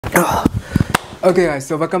Okay guys,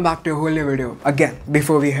 so welcome back to a whole new video. Again,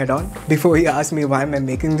 before you ask me why am I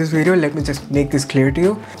making this video, let me just make this clear to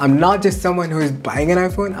you. I'm not just someone who is buying an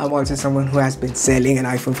iPhone, I'm also someone who has been selling an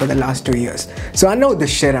iPhone for the last 2 years. So I know the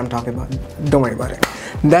shit I'm talking about. Don't worry about it.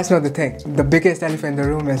 That's not the thing. The biggest elephant in the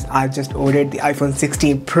room is I just ordered the iPhone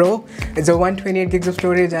 16 Pro. It's a 128 gigs of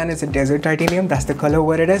storage and it's a desert titanium. That's the color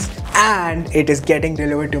what it is. And it is getting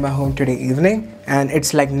delivered to my home today evening. And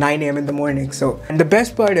it's like 9 AM in the morning. And the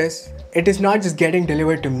best part is, it is not just getting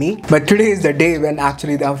delivered to me, but today is the day when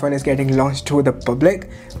actually the iPhone is getting launched to the public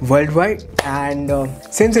worldwide. And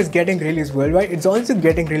since it's getting released worldwide, it's also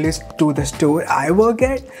getting released to the store I work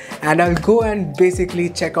at. And I'll go and basically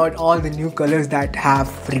check out all the new colors that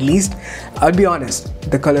have released. I'll be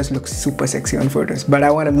honest, the colors look super sexy on photos, but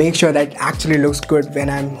I want to make sure that it actually looks good when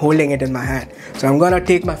I'm holding it in my hand. So I'm gonna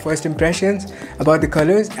take my first impressions about the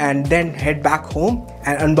colors and then head back home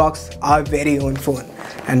and unbox our very own phone.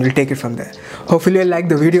 And we'll take it from there. Hopefully you liked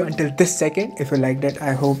the video until this second. If you liked it,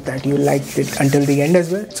 I hope that you liked it until the end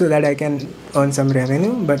as well, so that I can earn some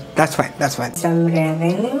revenue. But that's fine, that's fine. Some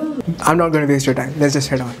revenue? I'm not gonna waste your time. Let's just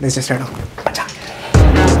head on.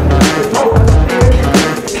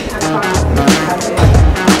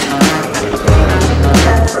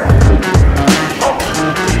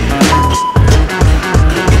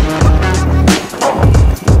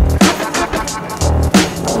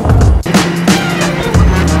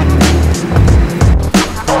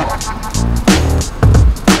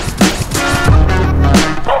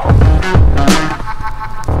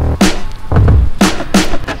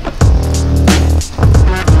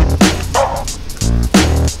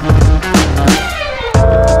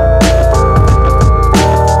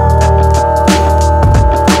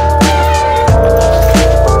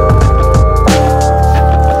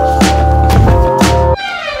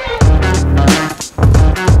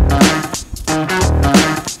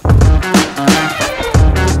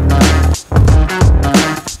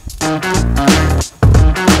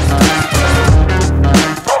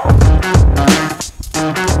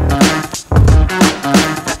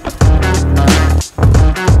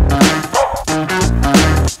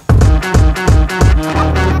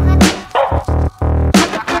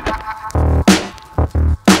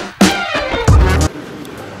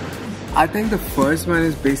 I think the first one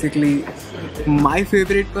is basically my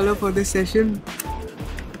favorite color for this session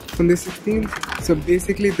from the 16. So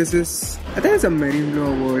basically this is, I think it's a marine blue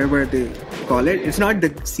or whatever they call it. It's not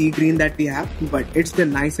the sea green that we have, but it's the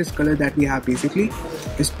nicest color that we have basically.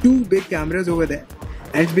 There's two big cameras over there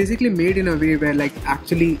and it's basically made in a way where like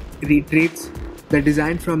actually reiterates the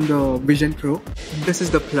design from the Vision Pro. This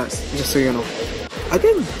is the Plus, just so you know. I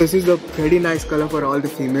think this is a pretty nice color for all the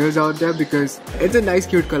females out there because it's a nice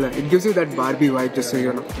cute color. It gives you that Barbie vibe, just so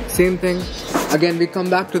you know. Same thing. Again, we come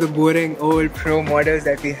back to the boring old Pro models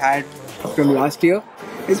that we had from last year.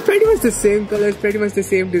 It's pretty much the same color, it's pretty much the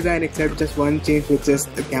same design except just one change, which is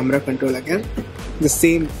the camera control again. The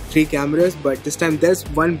same 3 cameras, but this time there's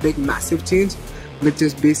one big massive change, which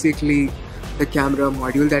is basically the camera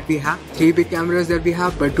module that we have. 3 big cameras that we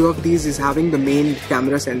have, but 2 of these is having the main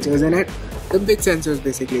camera sensors in it. The big sensors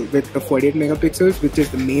basically with the 48 megapixels, which is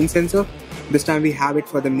the main sensor. This time we have it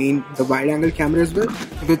for the wide angle camera as well.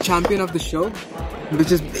 The champion of the show,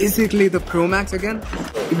 which is basically the Pro Max again.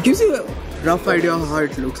 It gives you a rough idea of how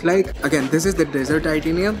it looks like. Again, this is the desert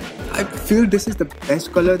titanium. I feel this is the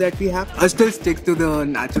best color that we have. I still stick to the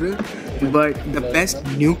natural, but the best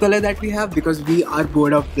new color that we have because we are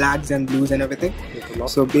bored of blacks and blues and everything.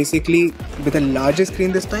 So basically with a larger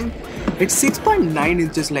screen this time, it's 6.9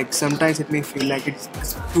 inches. Like sometimes it may feel like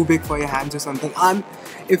it's too big for your hands or something.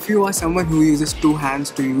 If you are someone who uses 2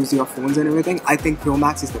 hands to use your phones and everything, I think Pro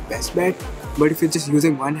Max is the best bet. But if you're just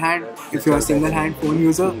using one hand, if you're a single hand phone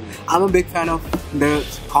user, I'm a big fan of the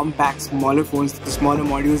compact, smaller phones, the smaller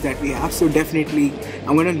modules that we have. So definitely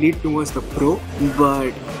I'm gonna lead towards the Pro,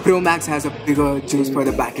 but Pro Max has a bigger juice for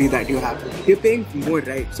the battery that you have. You're paying more,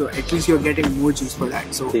 right? So at least you're getting more juice for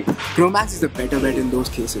that. So Pro Max is the better bet in those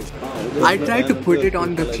cases. I tried to put it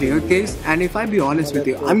on the clear case, and if I be honest with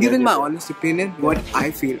you, I'm giving my honest opinion, what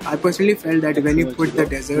I feel. I personally felt that when you put the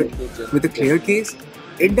desert with the clear case,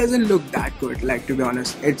 it doesn't look that good, like, to be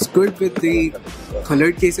honest. It's good with the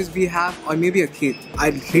colored cases we have, or maybe a case. I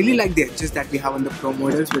really like the edges that we have on the Pro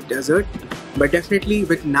models with desert, but definitely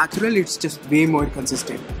with natural it's just way more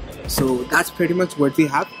consistent. So that's pretty much what we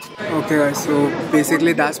have. Okay guys, so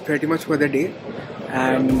basically that's pretty much for the day,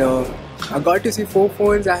 and I got to see 4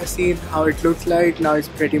 phones. I have seen how it looks like. Now it's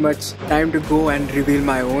pretty much time to go and reveal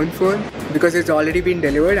my own phone because it's already been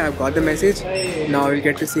delivered. I've got the message. Now we'll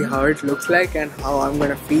get to see how it looks like and how I'm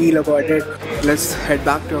gonna feel about it. Let's head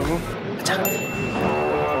back to home.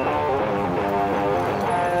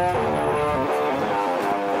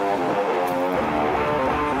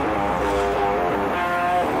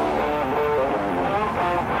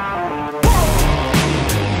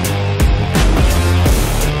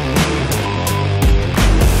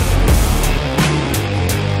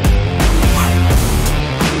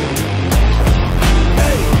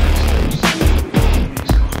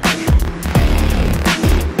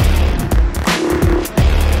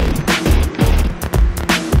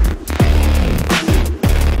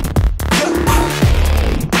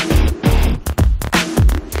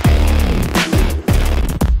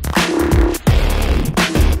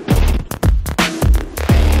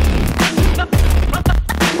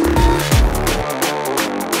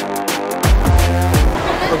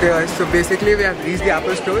 Okay guys, so basically we have reached the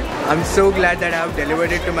Apple store. I'm so glad that I have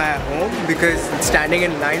delivered it to my home because standing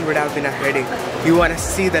in line would have been a headache. You want to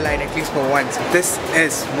see the line at least for once. This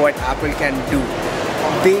is what Apple can do.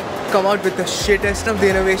 They come out with the shittest of the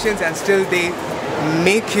innovations and still they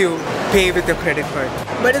make you pay with your credit card.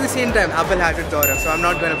 But at the same time, Apple has its aura, so I'm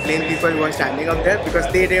not going to blame people who are standing up there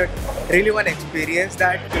because they don't really want to experience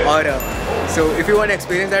that aura. So if you want to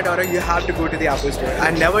experience that aura, you have to go to the Apple store.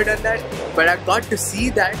 I've never done that, but I got to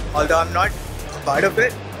see that, although I'm not part of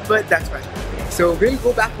it, but that's fine. So we'll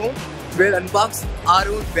go back home, we'll unbox our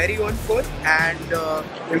own very own phone and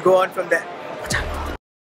we'll go on from there.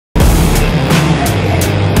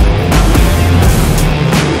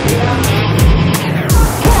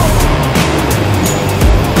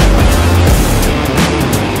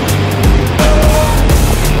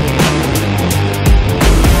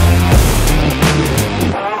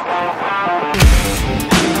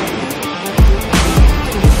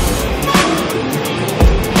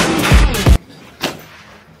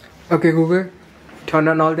 Okay Google, turn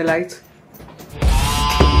on all the lights.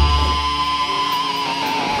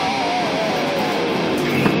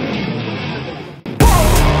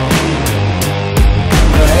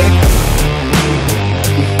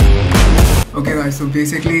 Okay guys, so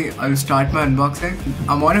basically I'll start my unboxing.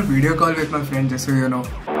 I'm on a video call with my friend just so you know.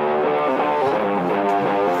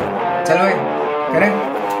 चलो भाई, करें?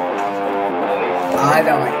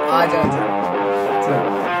 आजा भाई, आजा आजा.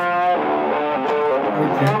 चलो.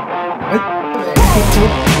 Okay.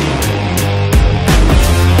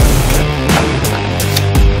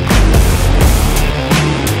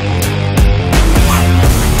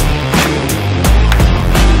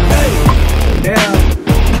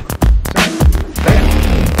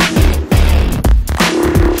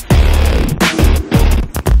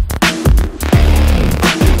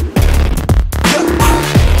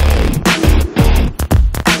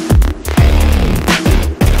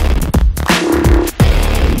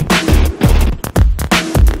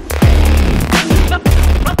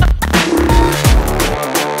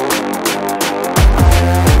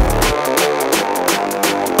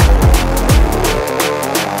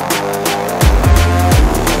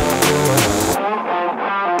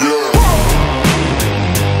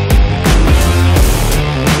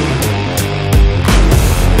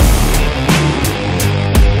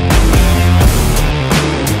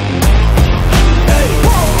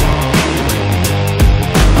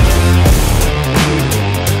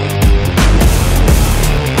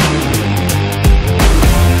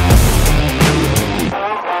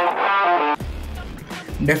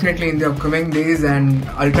 Definitely in the upcoming days, and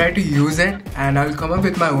I'll try to use it and I'll come up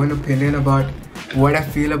with my own opinion about what I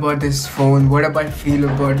feel about this phone, what I feel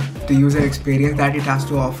about the user experience that it has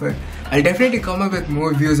to offer. I'll definitely come up with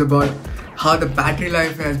more views about how the battery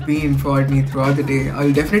life has been for me throughout the day.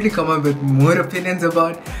 I'll definitely come up with more opinions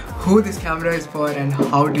about who this camera is for and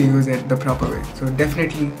how to use it the proper way. So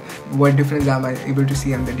definitely what difference am I able to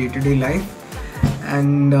see on the day-to-day life.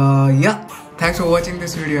 And yeah, thanks for watching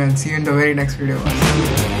this video and see you in the very next video.